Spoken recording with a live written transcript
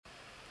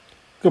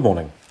Good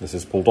morning. This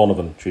is Paul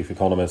Donovan, Chief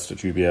Economist at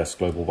UBS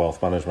Global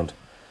Wealth Management.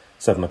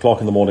 7 o'clock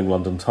in the morning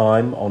London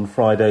time on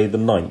Friday the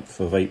 9th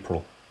of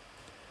April.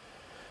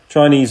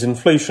 Chinese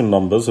inflation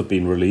numbers have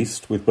been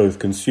released, with both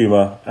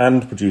consumer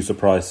and producer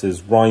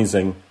prices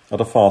rising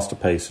at a faster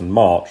pace in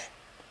March.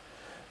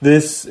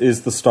 This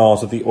is the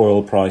start of the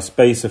oil price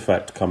base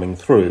effect coming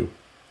through,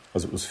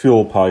 as it was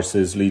fuel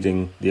prices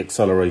leading the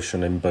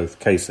acceleration in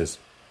both cases.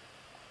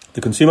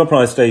 The consumer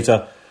price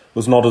data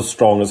was not as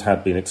strong as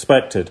had been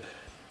expected,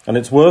 and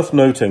it's worth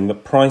noting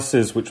that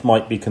prices which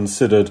might be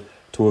considered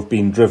to have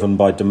been driven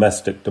by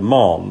domestic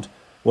demand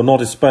were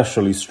not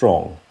especially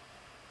strong.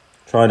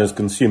 China's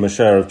consumer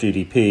share of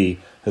GDP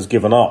has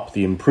given up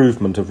the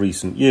improvement of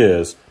recent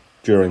years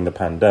during the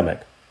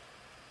pandemic.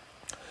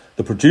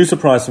 The producer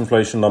price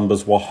inflation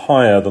numbers were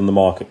higher than the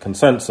market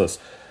consensus,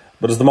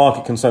 but as the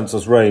market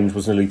consensus range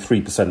was nearly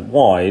 3%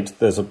 wide,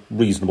 there's a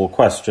reasonable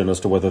question as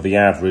to whether the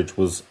average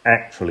was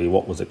actually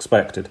what was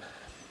expected.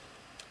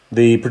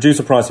 The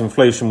producer price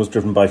inflation was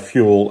driven by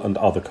fuel and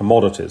other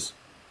commodities.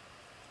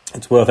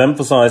 It's worth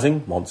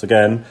emphasising, once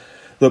again,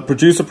 that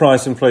producer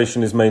price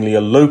inflation is mainly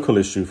a local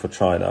issue for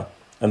China,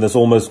 and there's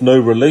almost no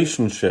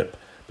relationship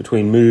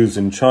between moves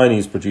in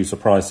Chinese producer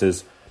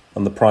prices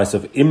and the price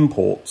of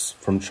imports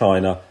from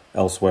China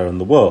elsewhere in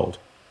the world.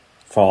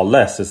 Far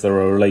less is there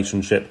a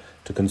relationship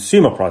to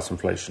consumer price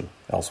inflation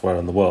elsewhere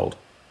in the world.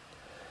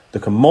 The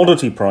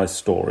commodity price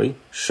story,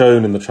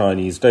 shown in the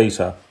Chinese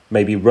data,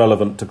 may be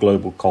relevant to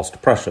global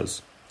cost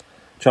pressures.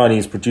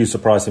 Chinese producer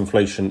price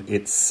inflation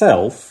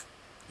itself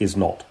is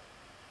not.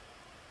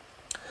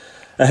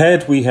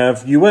 Ahead, we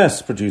have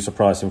US producer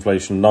price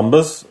inflation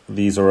numbers.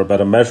 These are a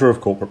better measure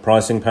of corporate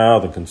pricing power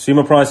than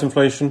consumer price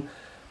inflation.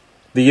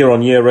 The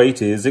year-on-year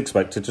rate is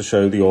expected to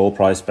show the oil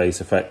price base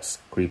effects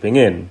creeping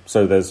in,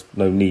 so there's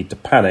no need to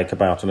panic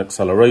about an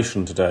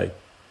acceleration today.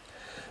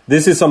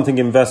 This is something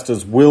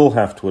investors will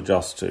have to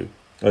adjust to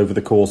over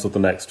the course of the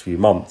next few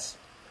months.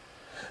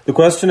 The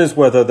question is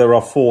whether there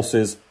are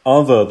forces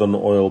other than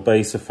oil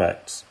base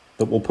effects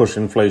that will push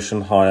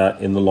inflation higher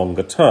in the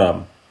longer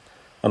term.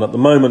 And at the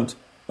moment,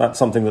 that's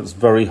something that's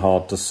very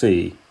hard to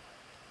see.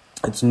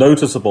 It's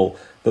noticeable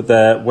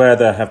that where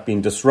there have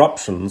been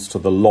disruptions to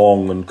the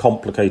long and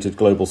complicated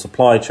global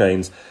supply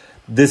chains,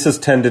 this has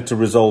tended to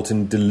result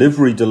in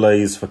delivery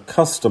delays for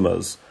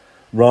customers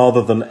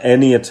rather than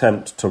any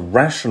attempt to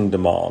ration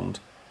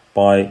demand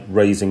by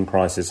raising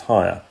prices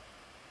higher.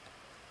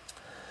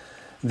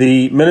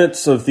 The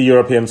minutes of the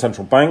European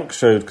Central Bank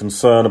showed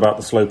concern about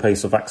the slow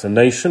pace of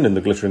vaccination in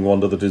the glittering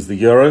wonder that is the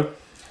euro.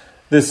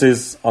 This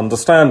is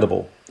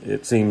understandable.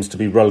 It seems to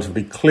be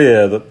relatively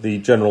clear that the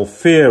general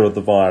fear of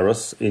the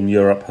virus in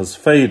Europe has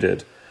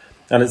faded,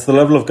 and it's the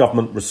level of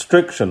government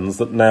restrictions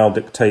that now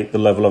dictate the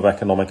level of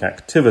economic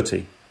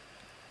activity.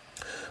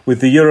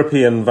 With the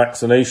European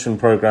vaccination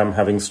programme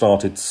having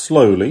started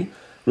slowly,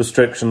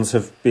 restrictions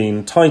have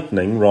been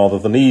tightening rather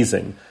than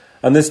easing,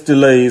 and this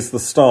delays the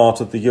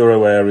start of the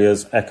euro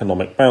area's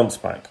economic bounce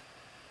back.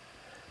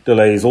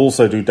 Delays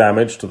also do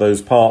damage to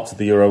those parts of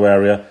the euro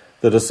area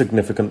that are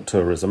significant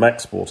tourism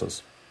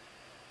exporters.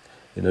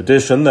 In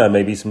addition, there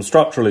may be some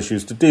structural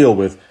issues to deal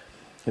with.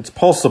 It's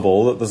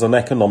possible that there's an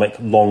economic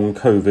long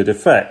COVID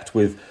effect,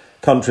 with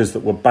countries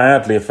that were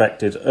badly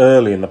affected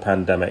early in the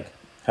pandemic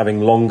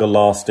having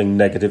longer-lasting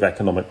negative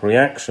economic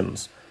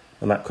reactions,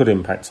 and that could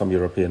impact some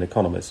European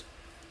economies.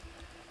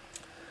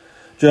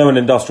 German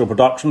industrial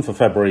production for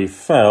February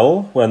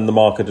fell when the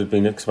market had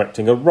been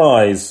expecting a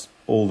rise,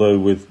 although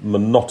with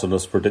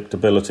monotonous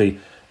predictability,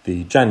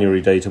 the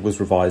January data was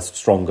revised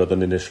stronger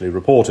than initially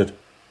reported.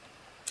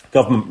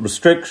 Government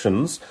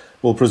restrictions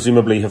will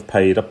presumably have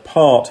played a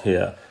part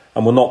here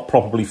and were not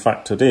properly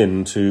factored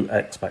into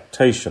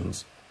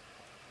expectations.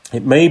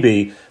 It may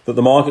be that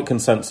the market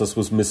consensus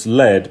was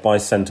misled by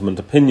sentiment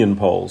opinion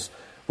polls,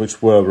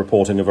 which were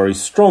reporting a very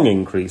strong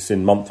increase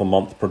in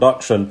month-on-month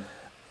production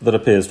that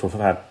appears to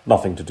have had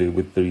nothing to do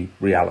with the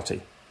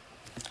reality.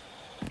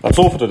 That's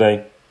all for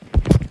today.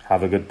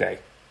 Have a good day.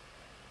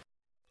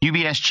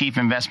 UBS Chief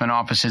Investment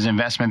Office's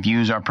investment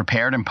views are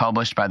prepared and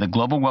published by the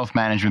global wealth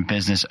management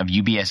business of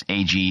UBS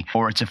AG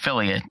or its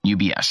affiliate,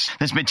 UBS.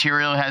 This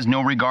material has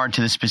no regard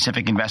to the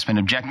specific investment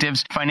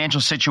objectives,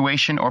 financial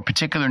situation, or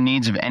particular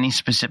needs of any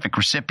specific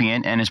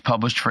recipient and is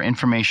published for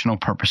informational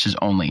purposes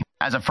only.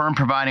 As a firm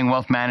providing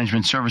wealth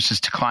management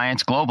services to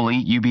clients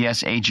globally,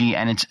 UBS AG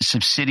and its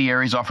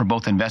subsidiaries offer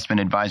both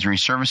investment advisory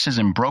services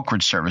and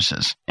brokerage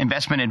services.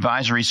 Investment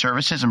advisory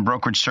services and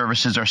brokerage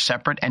services are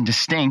separate and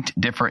distinct,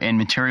 differ in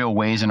material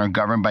ways, and are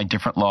governed by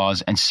different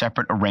laws and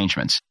separate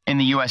arrangements. In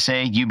the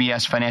USA,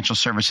 UBS Financial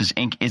Services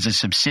Inc. is a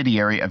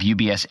subsidiary of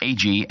UBS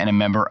AG and a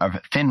member of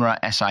FINRA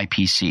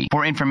SIPC.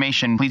 For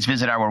information, please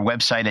visit our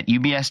website at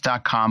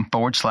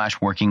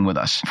ubs.com/working with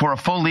us. For a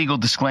full legal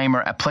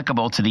disclaimer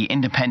applicable to the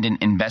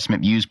independent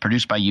investment views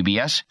produced by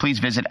UBS, please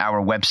visit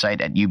our website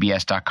at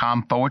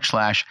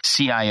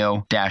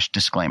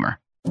ubs.com/CIO-disclaimer.